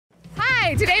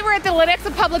Okay, today we're at the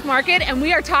Lenexa Public Market and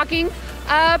we are talking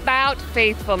about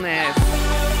faithfulness.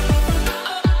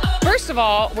 First of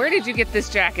all, where did you get this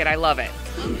jacket? I love it.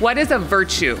 What is a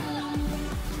virtue?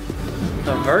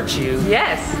 A virtue?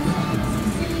 Yes.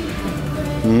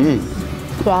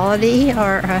 Quality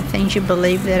or things you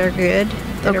believe that are good,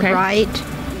 that are right.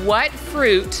 What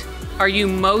fruit are you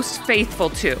most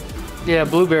faithful to? Yeah,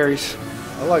 blueberries.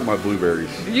 I like my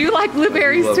blueberries. You like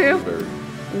blueberries too? Blueberries.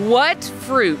 What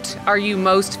fruit are you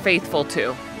most faithful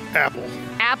to? Apple.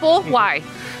 Apple? Why?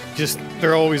 Just,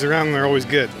 they're always around and they're always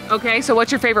good. Okay, so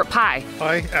what's your favorite pie?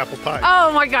 Pie, apple pie.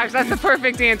 Oh my gosh, that's the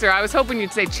perfect answer. I was hoping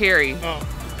you'd say cherry. Oh.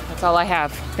 That's all I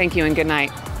have. Thank you and good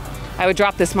night. I would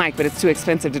drop this mic, but it's too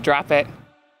expensive to drop it.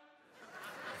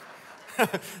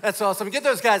 That's awesome. Give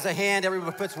those guys a hand.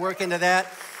 Everyone puts work into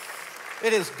that.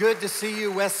 It is good to see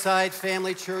you, Westside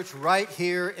Family Church, right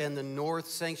here in the North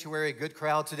Sanctuary. Good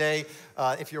crowd today.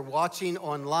 If you're watching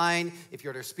online, if you're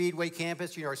at our Speedway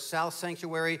campus, you're our South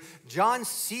Sanctuary. John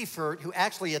Seifert, who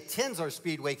actually attends our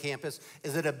Speedway campus,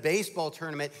 is at a baseball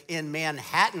tournament in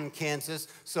Manhattan, Kansas.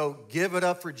 So give it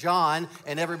up for John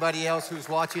and everybody else who's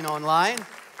watching online.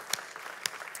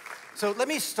 So let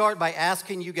me start by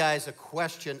asking you guys a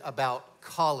question about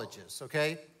colleges,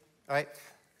 okay? All right.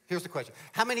 Here's the question.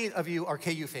 How many of you are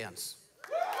KU fans?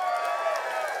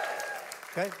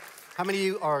 Okay. How many of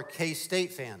you are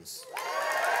K-State fans?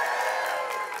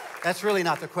 That's really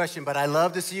not the question, but I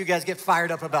love to see you guys get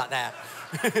fired up about that.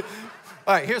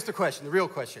 All right, here's the question, the real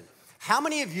question. How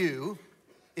many of you,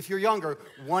 if you're younger,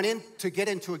 want to get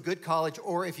into a good college,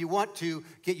 or if you want to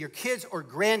get your kids or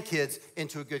grandkids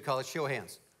into a good college? Show of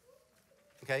hands.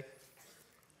 Okay.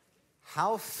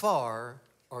 How far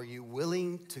are you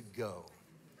willing to go?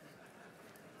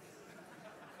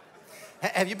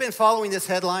 Have you been following this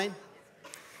headline?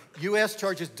 U.S.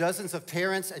 charges dozens of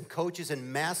parents and coaches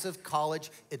in massive college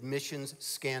admissions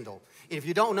scandal. If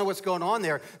you don't know what's going on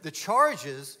there, the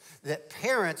charges that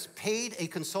parents paid a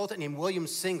consultant named William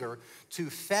Singer to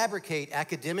fabricate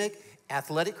academic,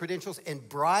 athletic credentials and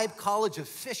bribe college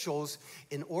officials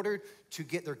in order to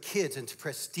get their kids into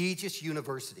prestigious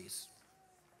universities.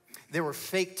 There were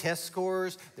fake test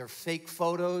scores, there were fake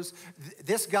photos.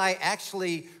 This guy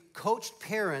actually coached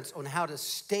parents on how to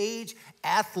stage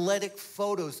athletic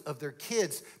photos of their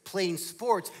kids playing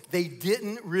sports they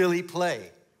didn't really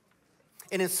play.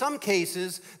 And in some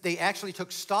cases, they actually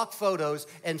took stock photos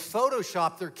and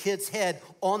photoshopped their kid's head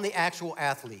on the actual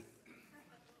athlete.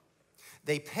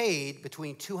 They paid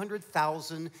between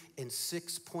 $200,000 and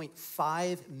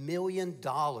 $6.5 million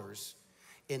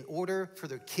in order for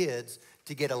their kids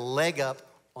to get a leg up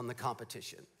on the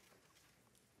competition.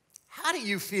 How do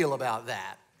you feel about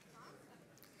that?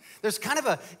 There's kind of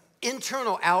an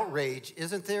internal outrage,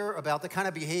 isn't there, about the kind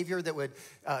of behavior that would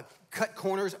cut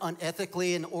corners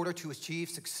unethically in order to achieve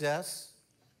success?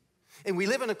 And we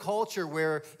live in a culture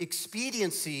where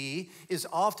expediency is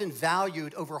often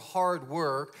valued over hard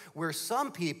work, where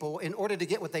some people, in order to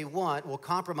get what they want, will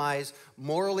compromise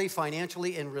morally,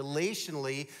 financially, and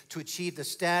relationally to achieve the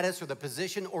status or the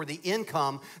position or the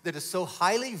income that is so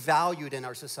highly valued in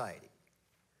our society.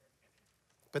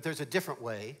 But there's a different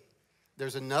way.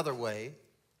 There's another way,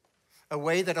 a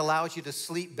way that allows you to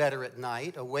sleep better at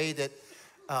night, a way that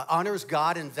honors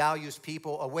God and values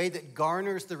people, a way that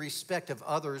garners the respect of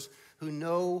others who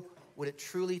know what it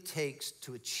truly takes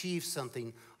to achieve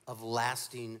something of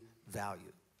lasting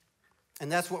value.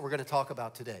 And that's what we're going to talk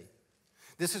about today.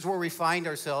 This is where we find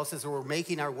ourselves as we're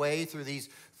making our way through these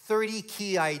 30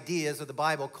 key ideas of the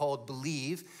Bible called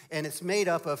Believe, and it's made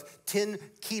up of 10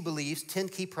 key beliefs, 10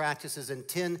 key practices, and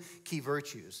 10 key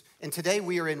virtues. And today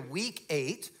we are in week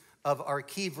 8 of our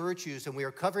key virtues, and we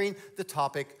are covering the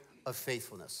topic of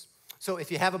faithfulness. So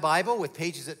if you have a Bible with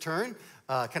pages that turn,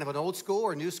 kind of an old school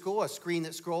or new school, a screen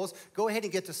that scrolls, go ahead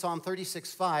and get to Psalm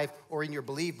 36:5, or in your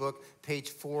Believe book,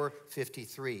 page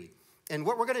 453. And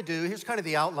what we're going to do, here's kind of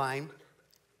the outline.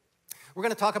 We're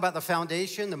going to talk about the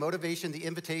foundation, the motivation, the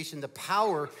invitation, the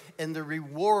power, and the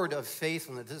reward of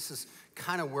faithfulness. This is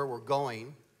kind of where we're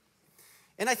going.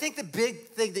 And I think the big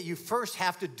thing that you first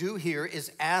have to do here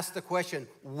is ask the question,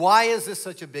 why is this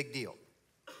such a big deal?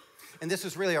 And this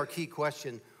is really our key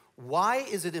question. Why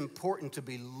is it important to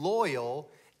be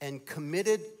loyal and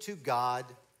committed to God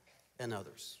and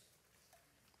others?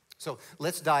 So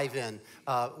let's dive in.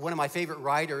 One of my favorite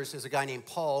writers is a guy named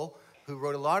Paul, who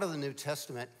wrote a lot of the New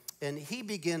Testament. And he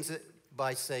begins it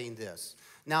by saying this.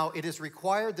 Now, it is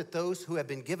required that those who have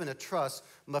been given a trust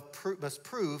must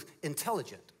prove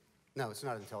intelligent. No, it's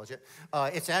not intelligent.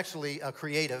 It's actually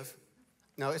creative.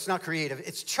 No, it's not creative.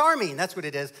 It's charming. That's what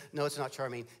it is. No, it's not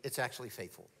charming. It's actually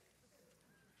faithful.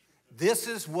 This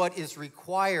is what is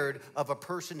required of a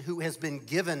person who has been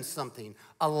given something,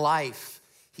 a life.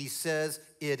 He says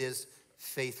it is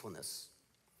faithfulness.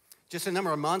 Just a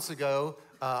number of months ago,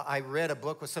 I read a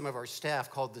book with some of our staff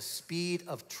called The Speed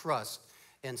of Trust.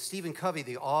 And Stephen Covey,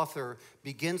 the author,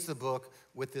 begins the book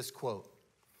with this quote.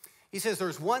 He says,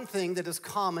 there's one thing that is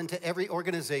common to every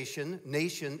organization,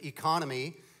 nation,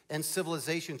 economy, and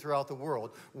civilization throughout the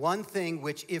world. One thing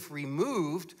which, if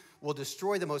removed, will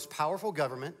destroy the most powerful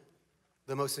government,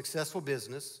 the most successful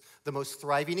business, the most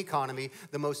thriving economy,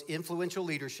 the most influential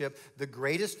leadership, the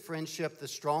greatest friendship, the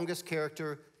strongest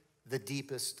character, the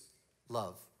deepest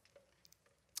love.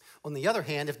 On the other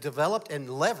hand, if developed and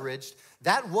leveraged,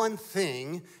 that one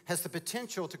thing has the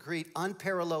potential to create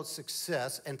unparalleled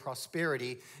success and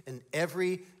prosperity in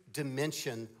every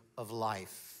dimension of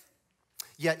life.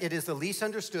 Yet it is the least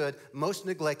understood, most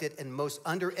neglected, and most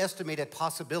underestimated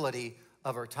possibility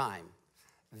of our time.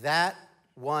 That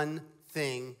one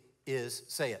thing is,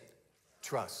 say it,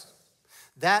 trust.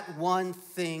 That one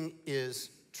thing is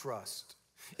trust.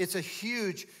 It's a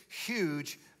huge,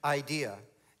 huge idea.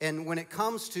 And when it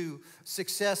comes to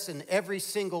success in every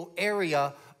single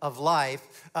area of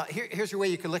life, here's your way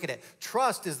you can look at it.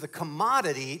 Trust is the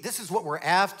commodity. This is what we're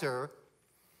after.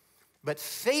 But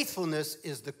faithfulness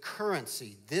is the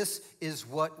currency. This is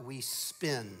what we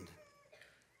spend.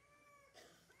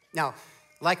 Now,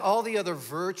 like all the other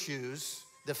virtues,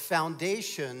 the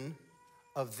foundation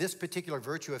of this particular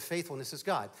virtue of faithfulness is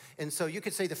God. And so you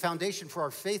could say the foundation for our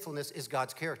faithfulness is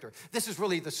God's character. This is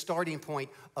really the starting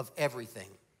point of everything.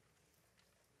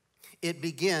 It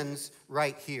begins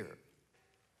right here.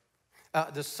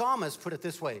 The psalmist put it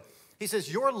this way. He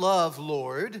says, your love,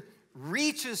 Lord,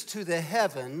 reaches to the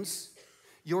heavens,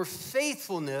 your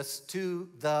faithfulness to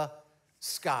the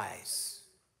skies.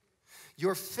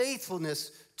 Your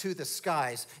faithfulness to the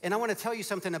skies. And I want to tell you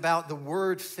something about the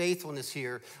word faithfulness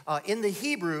here. In the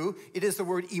Hebrew, it is the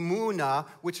word emunah,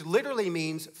 which literally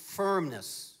means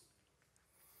firmness.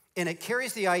 And it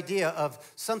carries the idea of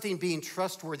something being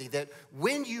trustworthy, that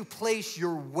when you place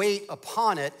your weight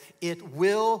upon it, it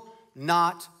will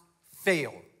not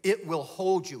fail. It will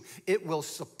hold you. It will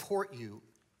support you.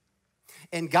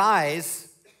 And guys,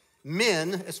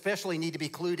 men especially need to be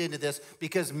clued into this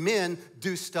because men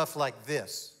do stuff like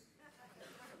this,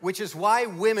 which is why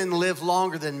women live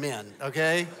longer than men,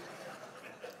 okay?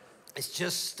 It's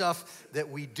just stuff that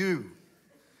we do.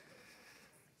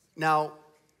 Now,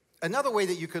 another way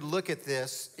that you could look at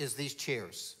this is these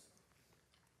chairs.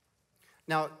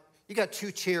 Now, you got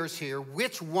two chairs here.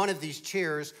 Which one of these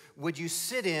chairs would you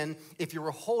sit in if you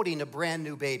were holding a brand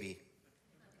new baby?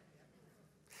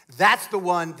 That's the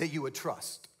one that you would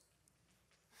trust.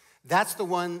 That's the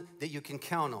one that you can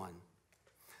count on.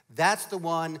 That's the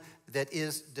one that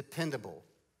is dependable.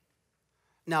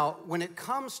 Now, when it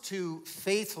comes to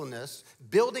faithfulness,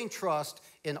 building trust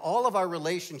in all of our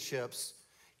relationships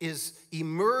is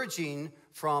emerging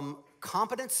from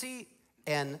competency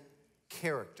and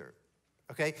character,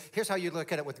 okay? Here's how you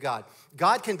look at it with God.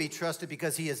 God can be trusted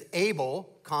because he is able,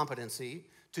 competency,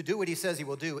 to do what he says he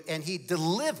will do, and he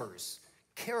delivers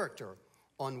character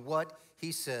on what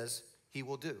he says he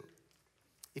will do.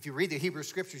 If you read the Hebrew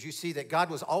scriptures, you see that God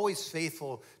was always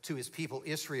faithful to his people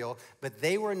Israel, but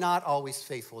they were not always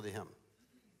faithful to him.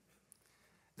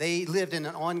 They lived in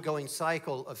an ongoing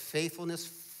cycle of faithfulness,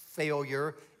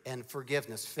 failure, and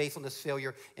forgiveness. Faithfulness,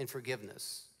 failure, and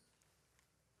forgiveness.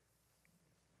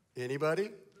 Anybody?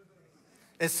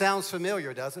 It sounds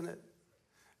familiar, doesn't it?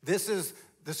 This is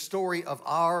the story of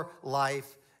our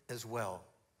life as well.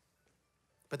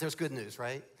 But there's good news,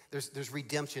 right? There's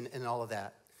redemption in all of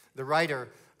that. The writer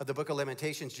of the book of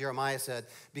Lamentations, Jeremiah, said,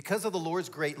 because of the Lord's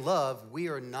great love, we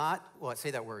are not,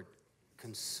 say that word,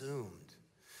 consumed.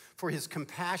 For his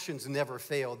compassions never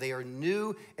fail. They are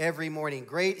new every morning.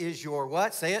 Great is your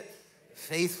what? Say it.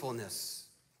 Faithfulness.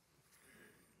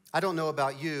 I don't know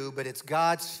about you, but it's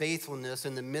God's faithfulness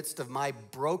in the midst of my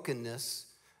brokenness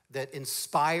that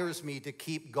inspires me to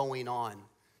keep going on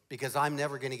because I'm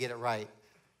never going to get it right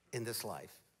in this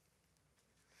life.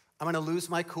 I'm going to lose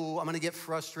my cool. I'm going to get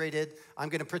frustrated. I'm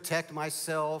going to protect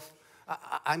myself.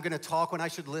 I'm going to talk when I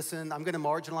should listen. I'm going to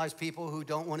marginalize people who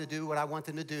don't want to do what I want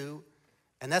them to do.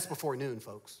 And that's before noon,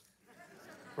 folks.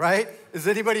 Right? Does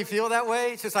anybody feel that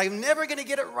way? It's just, I'm never going to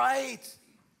get it right.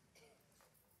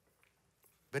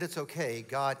 But it's okay.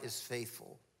 God is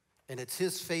faithful. And it's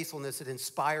his faithfulness that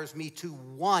inspires me to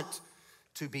want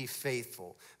to be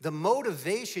faithful. The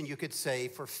motivation, you could say,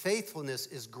 for faithfulness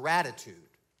is gratitude.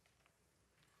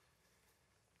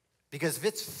 Because if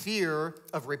it's fear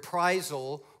of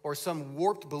reprisal or some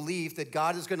warped belief that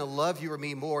God is going to love you or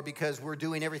me more because we're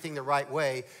doing everything the right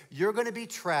way, you're going to be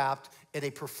trapped in a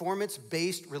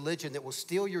performance-based religion that will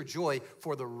steal your joy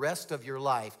for the rest of your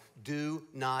life. Do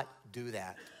not do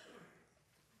that.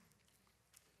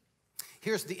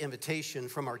 Here's the invitation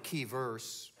from our key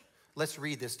verse. Let's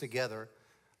read this together.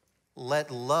 Let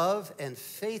love and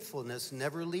faithfulness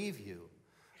never leave you.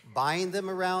 Bind them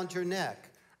around your neck.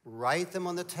 Write them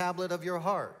on the tablet of your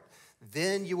heart.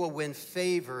 Then you will win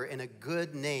favor and a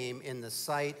good name in the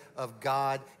sight of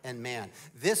God and man.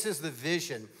 This is the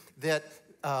vision that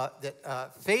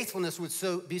faithfulness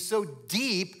would be so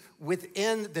deep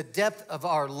within the depth of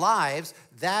our lives.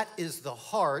 That is the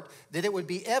heart, that it would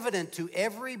be evident to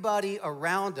everybody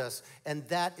around us, and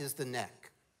that is the neck.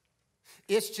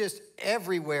 It's just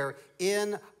everywhere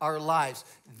in our lives.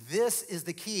 This is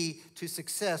the key to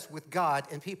success with God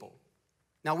and people.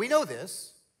 Now, we know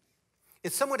this.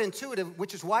 It's somewhat intuitive,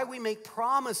 which is why we make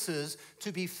promises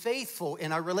to be faithful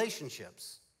in our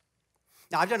relationships.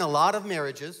 Now, I've done a lot of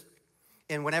marriages,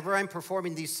 and whenever I'm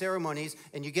performing these ceremonies,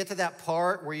 and you get to that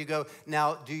part where you go,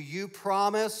 now, do you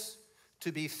promise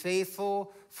to be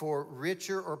faithful for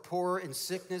richer or poorer in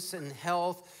sickness and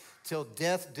health till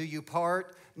death do you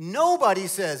part? Nobody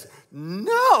says,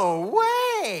 no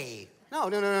way.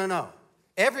 No.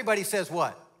 Everybody says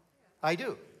what? I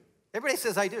do. Everybody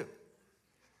says I do.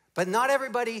 But not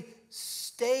everybody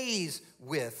stays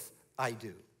with I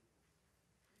do.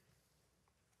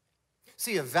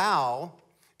 See, a vow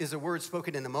is a word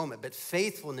spoken in a moment, but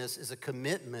faithfulness is a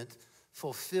commitment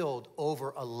fulfilled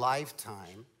over a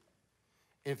lifetime.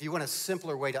 And if you want a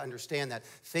simpler way to understand that,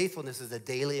 faithfulness is a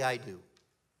daily I do.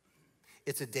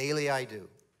 It's a daily I do.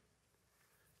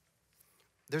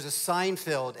 There's a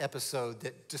Seinfeld episode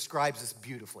that describes this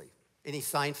beautifully. Any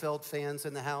Seinfeld fans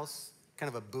in the house? Kind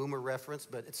of a boomer reference,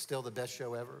 but it's still the best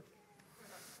show ever.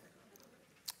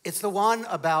 It's the one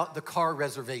about the car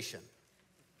reservation.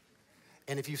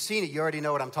 And if you've seen it, you already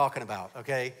know what I'm talking about,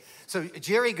 okay? So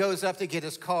Jerry goes up to get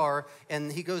his car,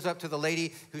 and he goes up to the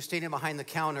lady who's standing behind the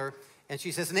counter, and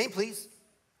she says, name, please.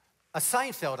 A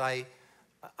Seinfeld,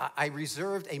 I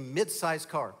reserved a mid-sized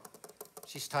car.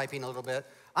 She's typing a little bit.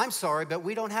 I'm sorry, but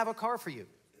we don't have a car for you.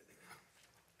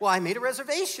 Well, I made a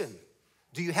reservation.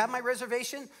 Do you have my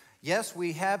reservation? Yes,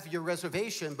 we have your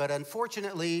reservation, but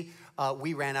unfortunately,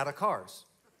 we ran out of cars.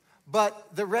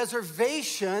 But the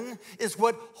reservation is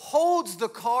what holds the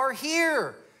car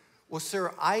here. Well,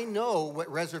 sir, I know what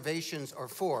reservations are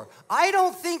for. I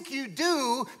don't think you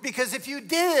do, because if you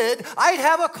did, I'd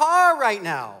have a car right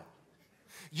now.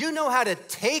 You know how to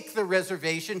take the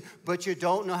reservation, but you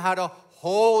don't know how to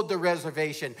hold the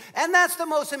reservation. And that's the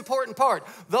most important part,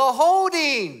 the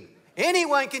holding.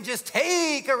 Anyone can just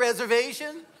take a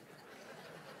reservation.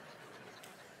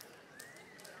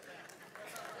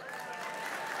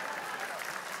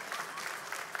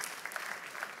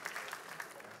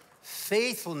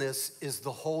 Faithfulness is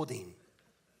the holding.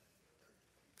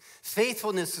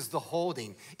 Faithfulness is the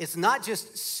holding. It's not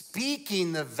just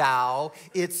speaking the vow,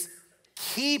 it's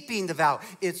keeping the vow.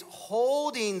 It's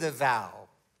holding the vow.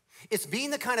 It's being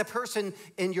the kind of person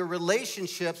in your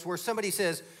relationships where somebody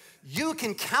says, you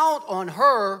can count on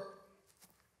her.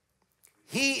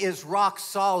 He is rock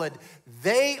solid.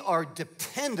 They are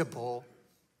dependable.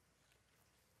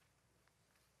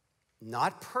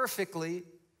 Not perfectly,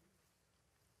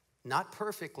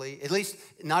 at least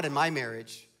not in my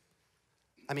marriage.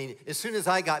 I mean, as soon as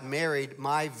I got married,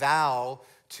 my vow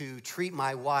to treat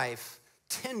my wife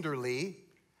tenderly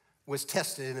was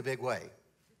tested in a big way.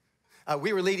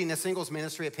 We were leading a singles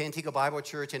ministry at Pantego Bible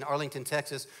Church in Arlington,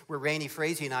 Texas, where Randy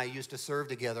Frazee and I used to serve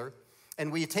together.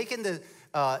 And we had taken the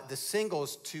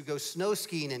singles to go snow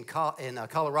skiing in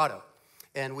Colorado.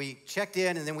 And we checked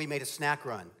in, and then we made a snack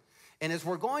run. And as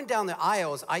we're going down the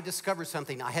aisles, I discovered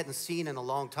something I hadn't seen in a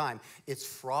long time. It's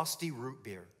Frosty root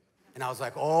beer. And I was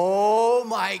like, oh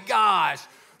my gosh,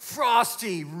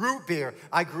 Frosty root beer.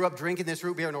 I grew up drinking this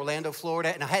root beer in Orlando,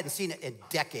 Florida, and I hadn't seen it in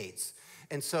decades.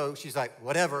 And so she's like,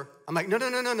 whatever. I'm like,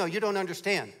 no, you don't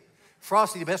understand.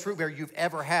 Frosty, the best root beer you've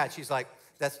ever had. She's like,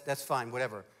 that's fine,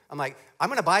 whatever. I'm like, I'm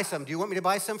going to buy some. Do you want me to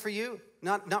buy some for you?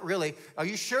 Not really. Are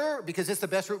you sure? Because it's the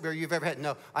best root beer you've ever had.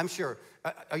 No, I'm sure.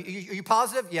 Are you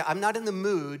positive? Yeah, I'm not in the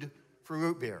mood for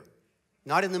root beer.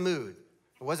 Not in the mood.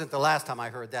 It wasn't the last time I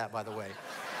heard that, by the way.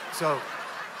 So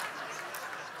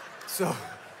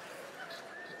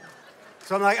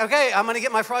I'm like, okay, I'm going to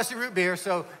get my Frosty root beer.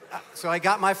 So I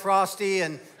got my Frosty,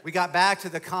 and we got back to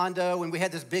the condo, and we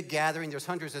had this big gathering. There's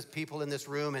hundreds of people in this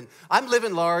room, and I'm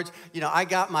living large. You know, I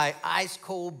got my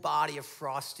ice-cold body of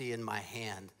Frosty in my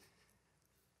hand.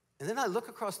 And then I look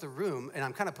across the room, and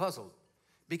I'm kind of puzzled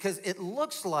because it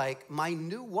looks like my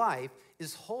new wife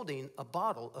is holding a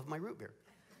bottle of my root beer.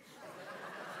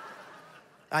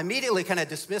 I immediately kind of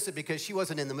dismiss it because she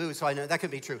wasn't in the mood, so I know that could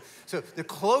be true. So the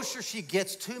closer she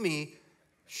gets to me,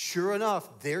 sure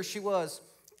enough, there she was,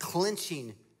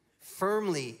 clenching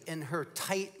firmly in her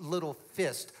tight little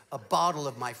fist a bottle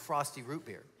of my frosty root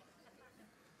beer.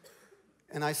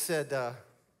 And I said,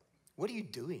 what are you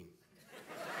doing?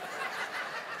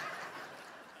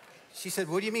 She said,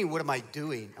 what do you mean, what am I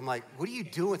doing? I'm like, what are you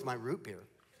doing with my root beer?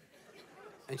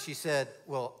 And she said,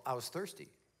 well, I was thirsty.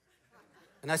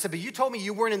 And I said, but you told me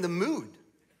you weren't in the mood.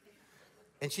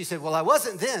 And she said, well, I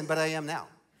wasn't then, but I am now.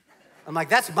 I'm like,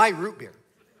 that's my root beer.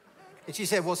 And she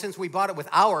said, well, since we bought it with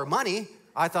our money,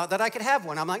 I thought that I could have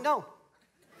one. I'm like, no.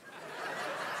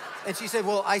 And she said,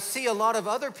 well, I see a lot of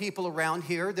other people around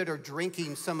here that are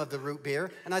drinking some of the root beer.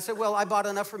 And I said, well, I bought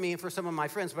enough for me and for some of my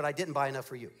friends, but I didn't buy enough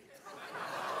for you.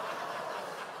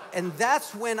 And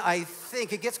that's when I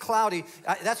think, it gets cloudy,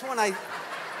 that's when I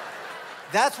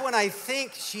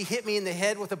think she hit me in the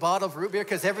head with a bottle of root beer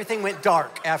because everything went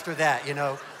dark after that, you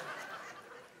know.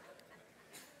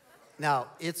 Now,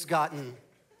 it's gotten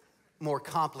more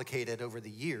complicated over the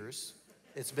years.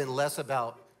 It's been less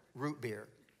about root beer,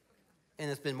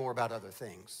 and it's been more about other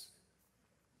things.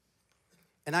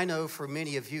 And I know for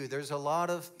many of you, there's a lot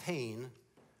of pain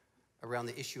around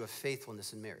the issue of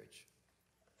faithfulness in marriage.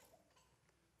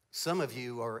 Some of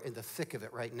you are in the thick of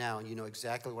it right now, and you know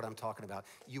exactly what I'm talking about.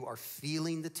 You are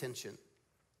feeling the tension.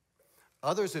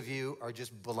 Others of you are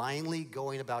just blindly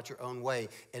going about your own way,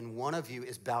 and one of you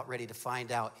is about ready to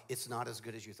find out it's not as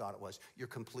good as you thought it was. You're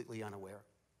completely unaware.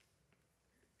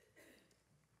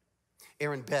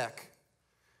 Aaron Beck,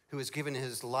 who has given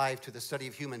his life to the study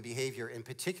of human behavior, and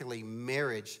particularly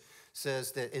marriage,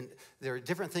 says that there are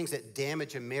different things that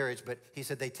damage a marriage, but he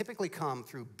said they typically come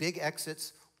through big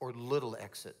exits or little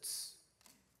exits.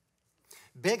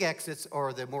 Big exits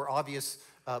are the more obvious,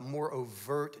 more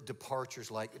overt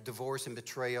departures like divorce and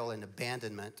betrayal and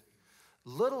abandonment.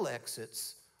 Little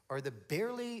exits are the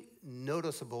barely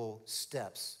noticeable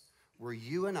steps where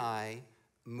you and I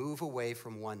move away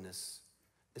from oneness,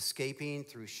 escaping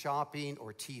through shopping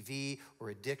or TV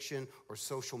or addiction or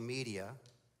social media.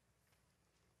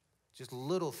 Just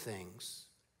little things.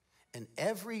 And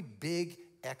every big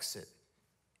exit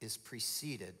is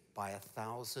preceded by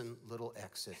 1,000 little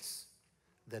exits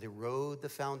that erode the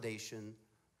foundation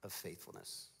of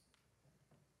faithfulness.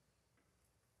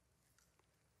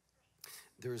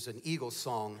 There's an Eagles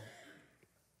song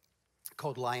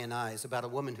called Lion Eyes about a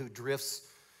woman who drifts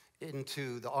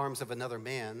into the arms of another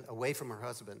man away from her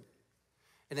husband.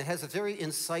 And it has a very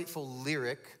insightful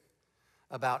lyric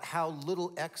about how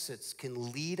little exits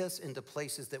can lead us into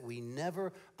places that we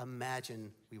never imagined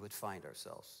we would find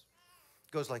ourselves.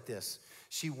 It goes like this.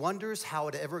 She wonders how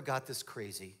it ever got this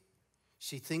crazy.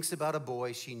 She thinks about a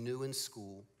boy she knew in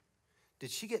school.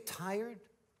 Did she get tired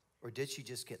or did she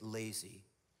just get lazy?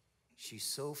 She's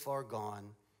so far gone,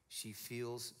 she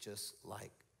feels just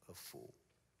like a fool.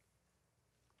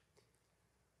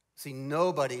 See,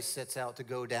 nobody sets out to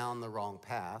go down the wrong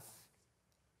path.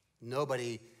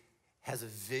 Nobody has a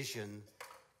vision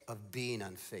of being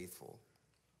unfaithful.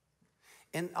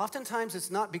 And oftentimes it's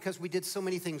not because we did so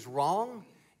many things wrong,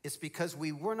 it's because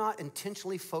we were not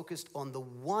intentionally focused on the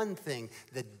one thing,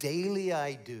 the daily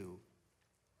I do.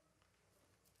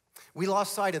 We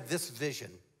lost sight of this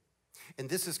vision. And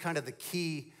this is kind of the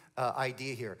key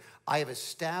idea here. I have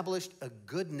established a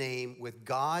good name with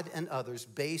God and others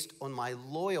based on my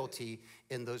loyalty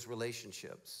in those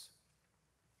relationships.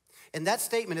 And that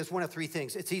statement is one of three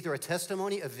things. It's either a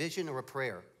testimony, a vision, or a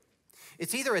prayer.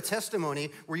 It's either a testimony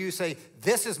where you say,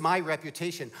 this is my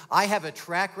reputation. I have a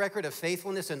track record of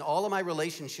faithfulness in all of my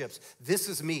relationships. This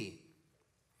is me.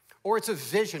 Or it's a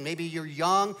vision. Maybe you're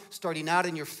young, starting out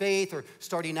in your faith, or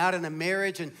starting out in a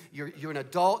marriage, and you're an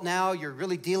adult now. You're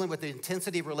really dealing with the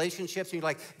intensity of relationships, and you're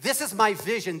like, this is my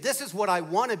vision. This is what I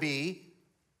want to be.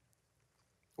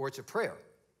 Or it's a prayer.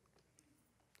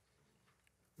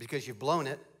 Because you've blown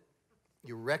it.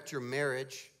 You wrecked your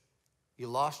marriage. You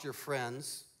lost your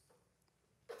friends,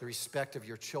 the respect of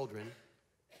your children.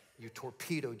 You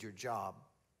torpedoed your job.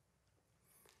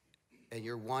 And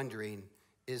you're wondering,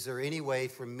 is there any way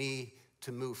for me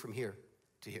to move from here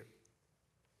to here?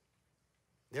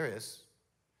 There is.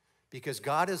 Because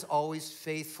God is always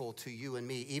faithful to you and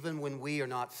me, even when we are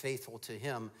not faithful to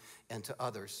Him and to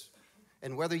others.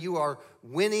 And whether you are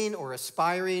winning or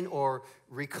aspiring or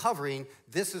recovering,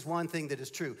 this is one thing that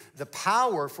is true. The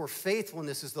power for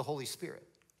faithfulness is the Holy Spirit.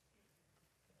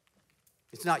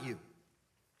 It's not you.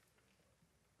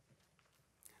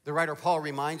 The writer Paul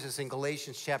reminds us in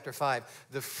Galatians chapter 5,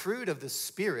 the fruit of the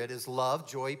Spirit is love,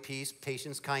 joy, peace,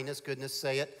 patience, kindness, goodness,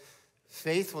 say it,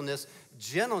 faithfulness,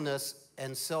 gentleness,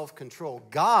 and self-control.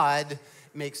 God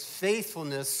makes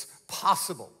faithfulness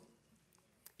possible.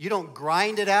 You don't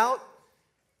grind it out,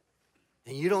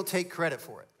 and you don't take credit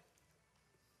for it.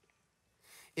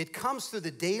 It comes through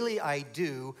the daily I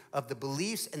do of the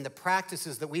beliefs and the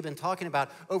practices that we've been talking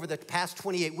about over the past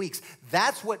 28 weeks.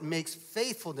 That's what makes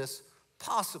faithfulness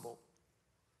possible.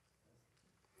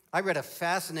 I read a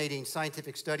fascinating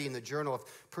scientific study in the Journal of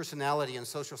Personality and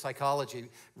Social Psychology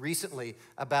recently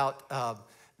about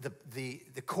the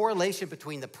correlation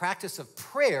between the practice of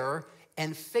prayer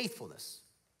and faithfulness.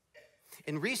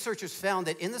 And researchers found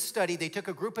that in the study, they took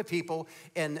a group of people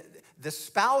and the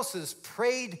spouses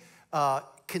prayed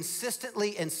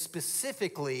consistently and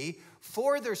specifically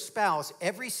for their spouse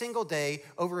every single day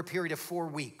over a period of 4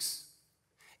 weeks.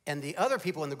 And the other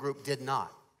people in the group did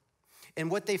not. And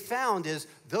what they found is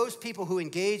those people who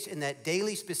engaged in that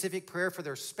daily specific prayer for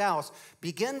their spouse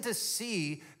began to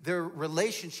see their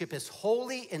relationship as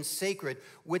holy and sacred,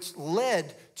 which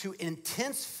led to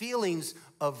intense feelings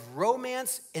of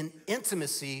romance and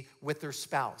intimacy with their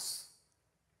spouse.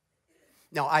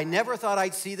 Now, I never thought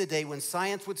I'd see the day when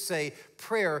science would say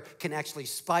prayer can actually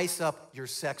spice up your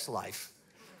sex life.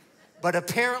 But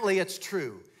apparently it's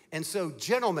true. And so,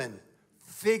 gentlemen,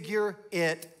 figure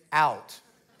it out.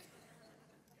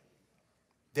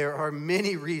 There are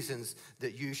many reasons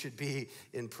that you should be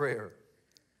in prayer.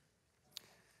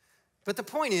 But the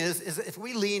point is if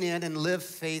we lean in and live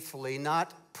faithfully,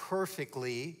 not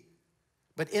perfectly,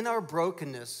 but in our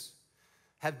brokenness,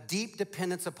 have deep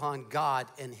dependence upon God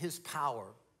and His power,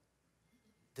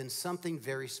 then something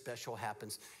very special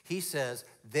happens. He says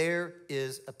there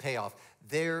is a payoff.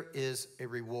 There is a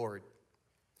reward.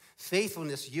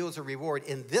 Faithfulness yields a reward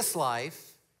in this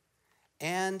life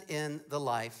and in the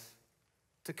life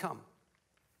to come.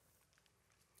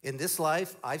 In this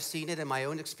life, I've seen it in my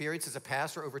own experience as a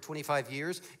pastor over 25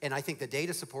 years, and I think the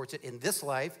data supports it. In this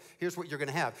life, here's what you're going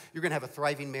to have. You're going to have a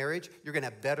thriving marriage. You're going to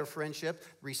have better friendship,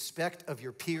 respect of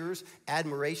your peers,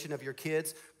 admiration of your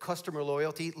kids, customer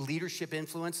loyalty, leadership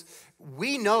influence.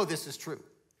 We know this is true.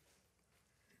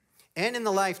 And in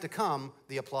the life to come,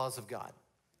 the applause of God.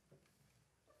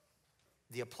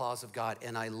 The applause of God.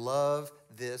 And I love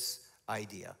this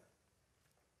idea.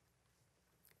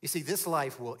 You see, this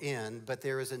life will end, but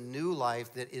there is a new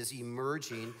life that is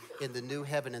emerging in the new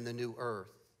heaven and the new earth.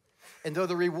 And though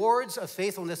the rewards of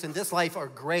faithfulness in this life are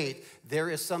great, there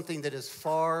is something that is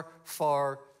far,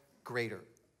 far greater.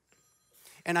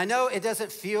 And I know it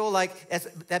doesn't feel like it's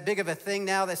that big of a thing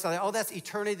now. That's like, oh, that's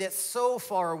eternity. That's so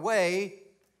far away.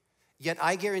 Yet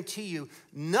I guarantee you,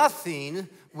 nothing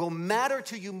will matter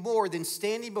to you more than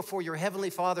standing before your Heavenly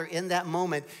Father in that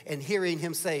moment and hearing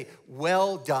Him say,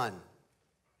 well done.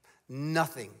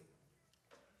 Nothing.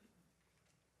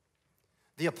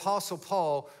 The Apostle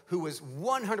Paul, who was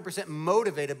 100%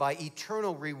 motivated by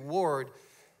eternal reward,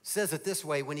 says it this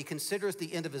way when he considers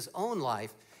the end of his own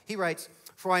life. He writes,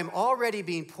 "For I am already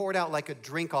being poured out like a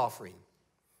drink offering,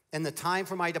 and the time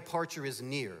for my departure is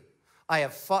near. I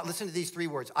have fought," listen to these 3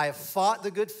 words, "I have fought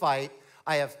the good fight,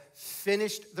 I have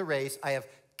finished the race, I have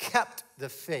kept the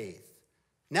faith.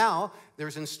 Now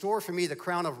there's in store for me the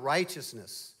crown of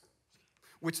righteousness,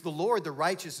 which the Lord, the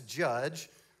righteous judge,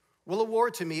 will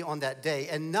award to me on that day,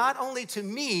 and not only to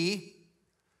me,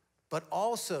 but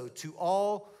also to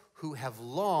all who have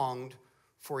longed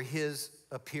for His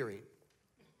appearing."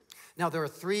 Now, there are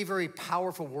 3 very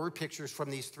powerful word pictures from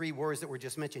these 3 words that were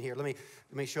just mentioned here. Let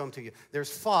me show them to you.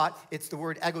 There's fought. It's the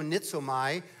word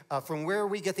agonizomai, from where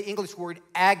we get the English word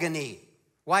agony.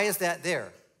 Why is that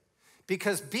there?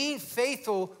 Because being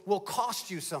faithful will cost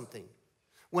you something.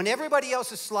 When everybody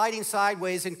else is sliding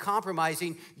sideways and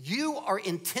compromising, you are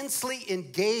intensely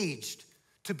engaged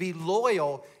to be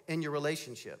loyal in your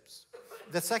relationships.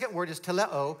 The second word is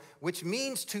teleo, which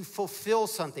means to fulfill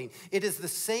something. It is the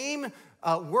same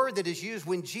word that is used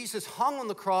when Jesus hung on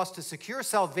the cross to secure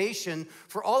salvation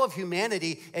for all of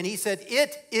humanity, and He said,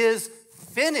 "It is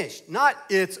finished." Not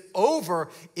 "it's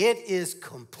over," it is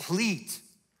complete.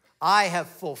 I have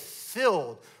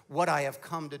fulfilled what I have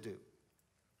come to do.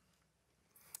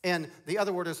 And the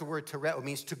other word is the word tereo. It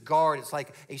means to guard. It's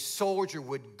like a soldier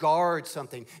would guard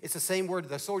something. It's the same word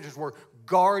the soldiers were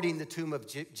guarding the tomb of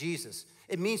Jesus.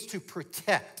 It means to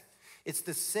protect. It's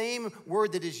the same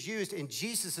word that is used in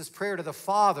Jesus' prayer to the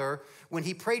Father when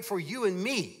He prayed for you and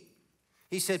me.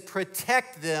 He said,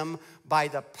 "Protect them by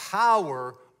the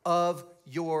power of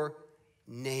your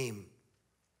name."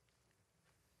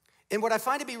 And what I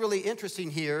find to be really interesting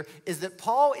here is that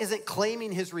Paul isn't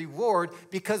claiming his reward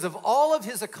because of all of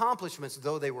his accomplishments,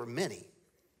 though they were many.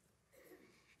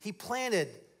 He planted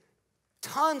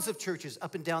tons of churches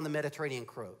up and down the Mediterranean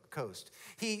coast.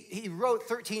 He wrote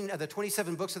 13 of the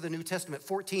 27 books of the New Testament,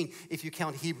 14 if you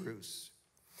count Hebrews.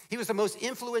 He was the most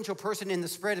influential person in the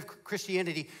spread of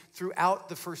Christianity throughout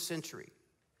the first century.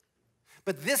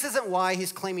 But this isn't why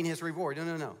he's claiming his reward.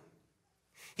 No.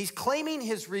 He's claiming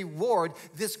his reward,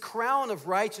 this crown of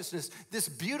righteousness, this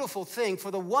beautiful thing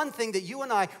for the one thing that you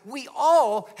and I, we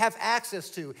all have access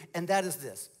to, and that is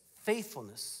this,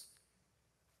 faithfulness.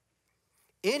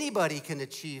 Anybody can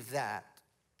achieve that.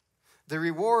 The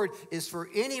reward is for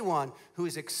anyone who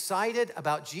is excited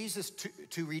about Jesus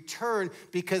to return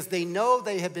because they know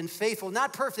they have been faithful,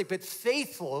 not perfect, but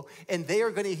faithful, and they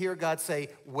are going to hear God say,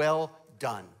 well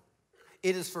done.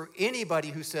 It is for anybody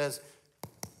who says,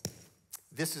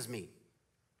 this is me.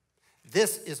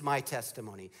 This is my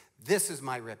testimony. This is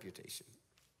my reputation.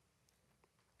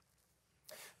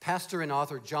 Pastor and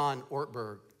author John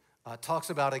Ortberg talks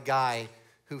about a guy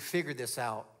who figured this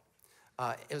out.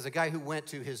 It was a guy who went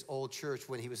to his old church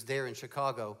when he was there in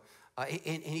Chicago.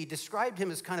 And he described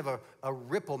him as kind of a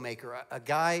ripple maker, a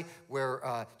guy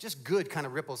where just good kind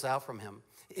of ripples out from him.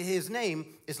 His name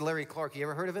is Larry Clark. You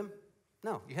ever heard of him?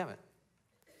 No, you haven't.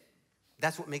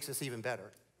 That's what makes this even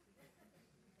better.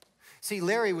 See,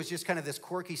 Larry was just kind of this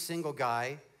quirky single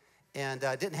guy and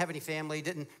didn't have any family,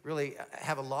 didn't really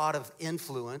have a lot of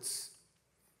influence.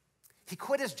 He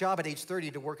quit his job at age 30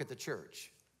 to work at the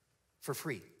church for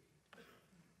free.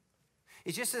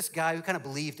 He's just this guy who kind of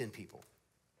believed in people.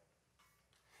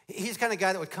 He's the kind of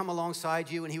guy that would come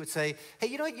alongside you and he would say, hey,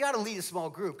 you know what, you ought to lead a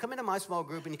small group. Come into my small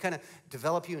group and he kind of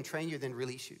develop you and train you, then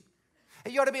release you.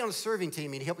 Hey, you ought to be on a serving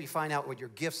team and help you find out what your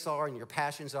gifts are and your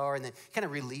passions are and then kind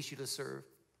of release you to serve.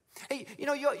 Hey, you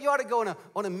know, you ought to go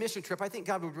on a mission trip. I think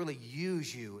God would really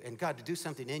use you and God to do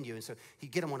something in you. And so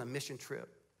he'd get him on a mission trip.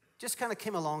 Just kind of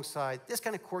came alongside this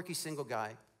kind of quirky single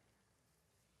guy.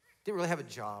 Didn't really have a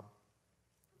job.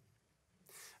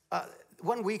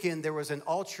 One weekend, there was an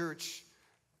all-church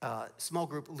small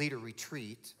group leader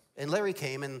retreat. And Larry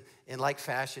came, and in like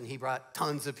fashion, he brought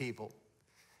tons of people.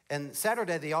 And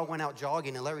Saturday, they all went out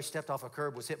jogging, and Larry stepped off a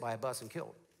curb, was hit by a bus, and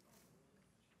killed.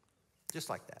 Just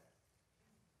like that.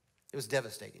 It was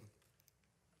devastating.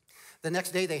 The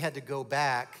next day, they had to go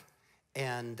back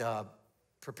and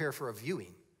prepare for a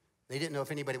viewing. They didn't know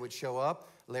if anybody would show up.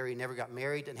 Larry never got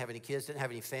married, didn't have any kids, didn't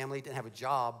have any family, didn't have a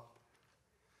job.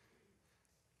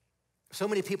 So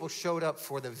many people showed up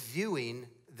for the viewing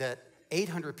that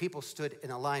 800 people stood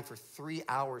in a line for 3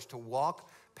 hours to walk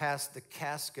past the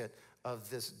casket of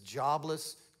this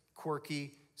jobless,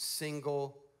 quirky,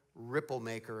 single ripple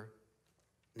maker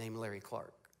named Larry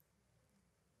Clark.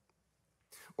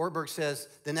 Ortberg says,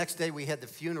 the next day we had the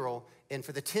funeral, and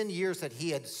for the 10 years that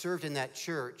he had served in that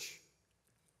church,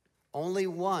 only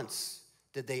once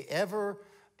did they ever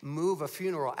move a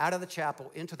funeral out of the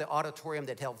chapel into the auditorium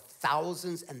that held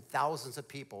thousands and thousands of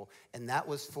people, and that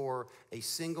was for a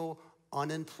single,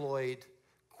 unemployed,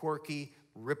 quirky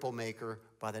ripple maker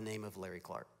by the name of Larry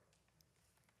Clark.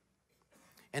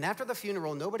 And after the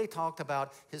funeral, nobody talked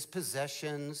about his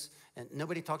possessions, and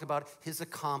nobody talked about his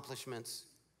accomplishments,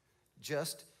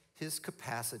 just his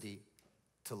capacity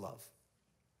to love.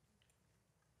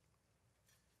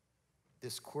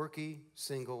 This quirky,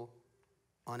 single,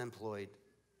 unemployed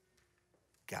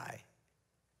guy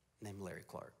named Larry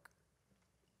Clark.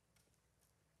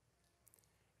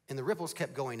 And the ripples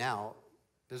kept going out.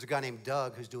 There's a guy named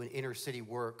Doug who's doing inner city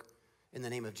work in the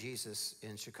name of Jesus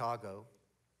in Chicago.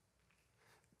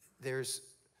 There's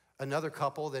another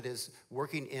couple that is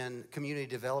working in community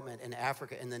development in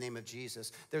Africa in the name of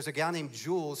Jesus. There's a gal named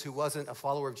Jules who wasn't a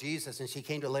follower of Jesus, and she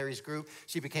came to Larry's group.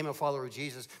 She became a follower of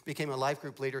Jesus, became a life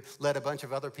group leader, led a bunch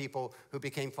of other people who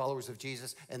became followers of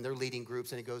Jesus, and they're leading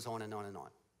groups, and it goes on and on and on.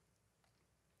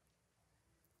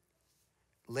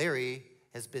 Larry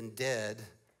has been dead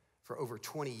for over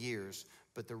 20 years,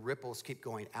 but the ripples keep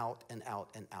going out and out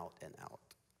and out and out.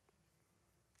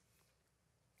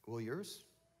 Will yours?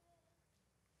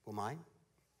 Will mine?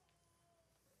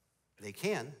 They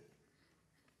can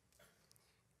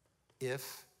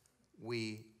if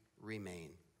we remain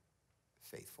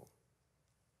faithful.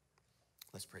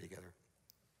 Let's pray together.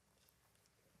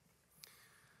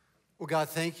 Well, God,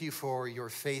 thank you for your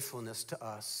faithfulness to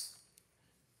us.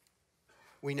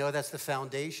 We know that's the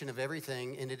foundation of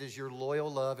everything, and it is your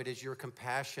loyal love, it is your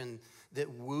compassion that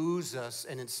woos us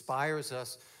and inspires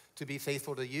us to be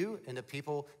faithful to you and to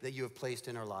people that you have placed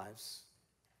in our lives.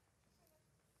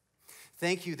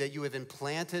 Thank you that you have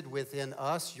implanted within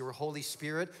us your Holy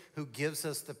Spirit who gives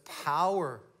us the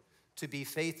power to be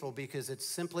faithful because it's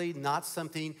simply not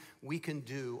something we can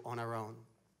do on our own.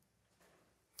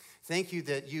 Thank you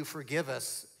that you forgive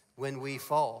us when we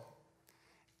fall,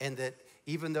 and that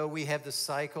even though we have the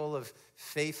cycle of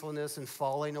faithfulness and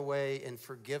falling away and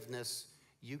forgiveness,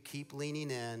 you keep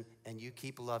leaning in and you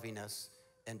keep loving us.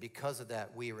 And because of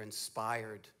that, we are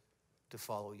inspired to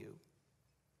follow you.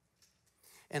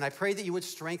 And I pray that you would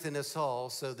strengthen us all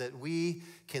so that we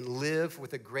can live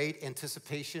with a great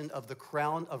anticipation of the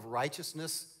crown of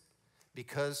righteousness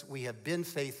because we have been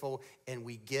faithful and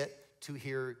we get to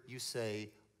hear you say,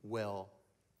 well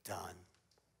done.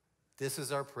 This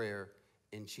is our prayer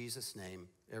in Jesus' name.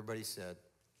 Everybody said,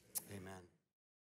 amen.